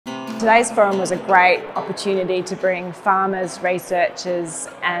Today's forum was a great opportunity to bring farmers, researchers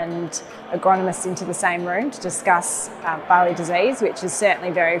and agronomists into the same room to discuss barley disease, which is certainly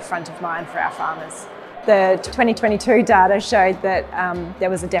very front of mind for our farmers. The 2022 data showed that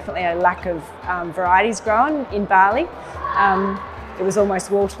there was definitely a lack of varieties grown in barley. It was almost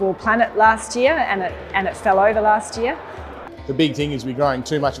wall-to-wall planet last year and it fell over last year. The big thing is we're growing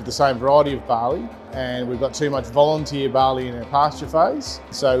too much of the same variety of barley and we've got too much volunteer barley in our pasture phase.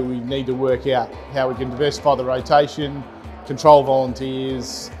 So we need to work out how we can diversify the rotation, control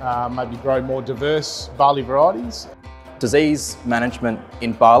volunteers, maybe grow more diverse barley varieties. Disease management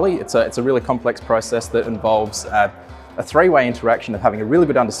in barley, it's a really complex process that involves a three-way interaction of having a really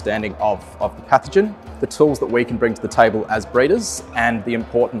good understanding of the pathogen, the tools that we can bring to the table as breeders, and the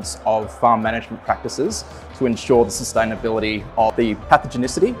importance of farm management practices to ensure the sustainability of the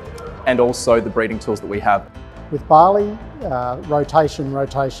pathogenicity and also the breeding tools that we have. With barley, rotations.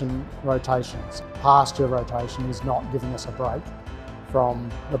 Pasture rotation is not giving us a break from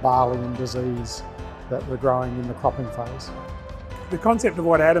the barley and disease that we're growing in the cropping phase. The concept of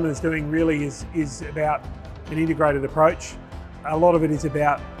what Adam is doing really is about an integrated approach. A lot of it is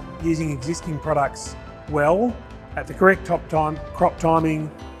about using existing products well, at the correct crop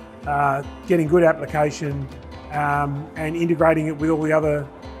timing, getting good application, and integrating it with all the other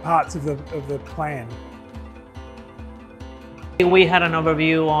parts of the plan. We had an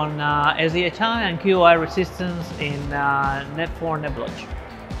overview on SDHI and QI resistance in net4 net blotch.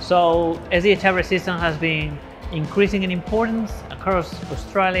 So SDHI resistance has been increasing in importance across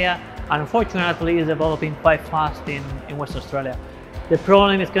Australia and unfortunately is developing quite fast in Western Australia. The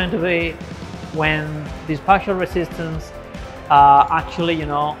problem is going to be when this partial resistance actually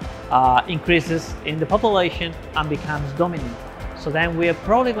increases in the population and becomes dominant. So then we are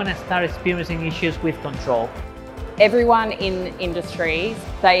probably going to start experiencing issues with control. Everyone in industry,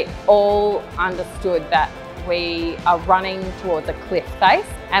 they all understood that we are running towards a cliff face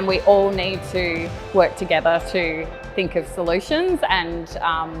and we all need to work together to think of solutions and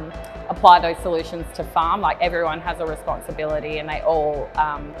apply those solutions to farm. Like, everyone has a responsibility and they all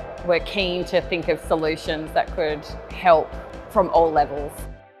were keen to think of solutions that could help from all levels.